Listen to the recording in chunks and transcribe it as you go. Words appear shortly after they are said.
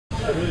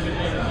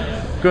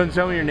Go ahead and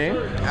tell me your name.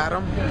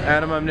 Adam.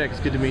 Adam, I'm Nick. It's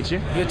good to meet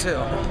you. You too.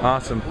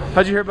 Awesome.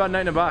 How'd you hear about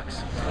Night in a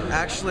Box?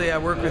 Actually, I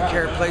work with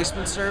Care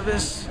Placement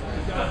Service,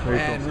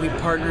 and cool. we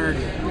partnered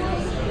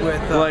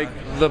with... like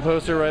the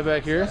poster right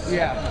back here?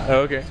 Yeah.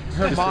 Oh, okay.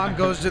 Her mom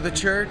goes to the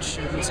church,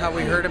 and that's how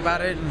we heard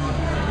about it,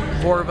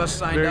 and 4 of us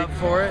signed up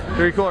for it.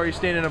 Very cool. Are you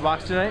staying in a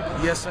box tonight?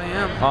 Yes, I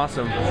am.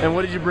 Awesome. And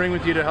what did you bring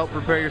with you to help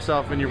prepare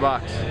yourself in your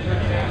box?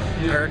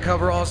 A pair of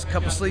coveralls, a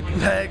couple sleeping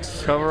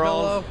bags,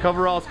 Coveralls.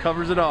 Coveralls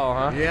covers it all,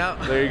 huh? Yeah.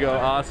 There you go.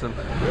 Awesome.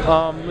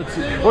 Let's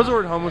see. What does the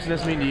word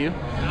homelessness mean to you?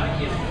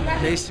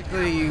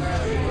 Basically,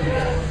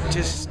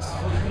 just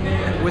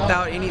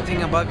without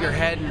anything above your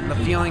head and the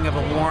feeling of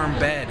a warm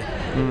bed.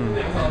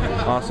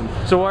 Awesome.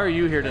 So why are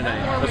you here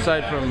tonight,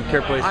 aside from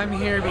Care Placement? I'm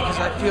here because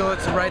I feel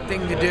it's the right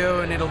thing to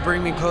do, and it'll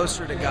bring me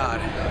closer to God.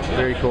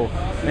 Very cool.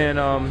 And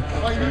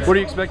what are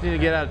you expecting to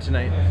get out of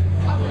tonight?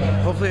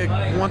 Hopefully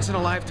a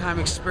once-in-a-lifetime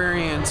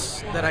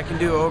experience that I can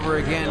do over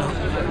again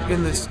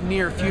in this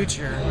near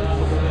future,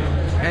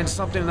 and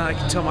something that I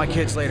can tell my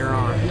kids later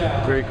on.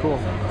 Very cool.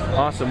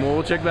 Awesome. Well,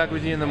 we'll check back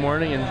with you in the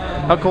morning. And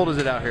how cold is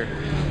it out here?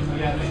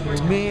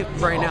 To me,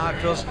 right now,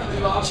 it feels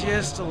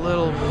just a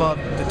little above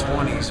the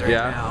 20s right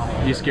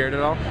now. You scared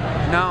at all?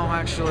 No,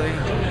 actually.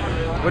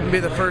 Wouldn't be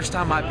the first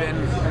time I've been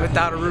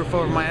without a roof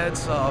over my head,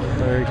 so.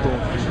 Very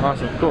cool.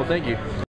 Awesome. Cool. Thank you.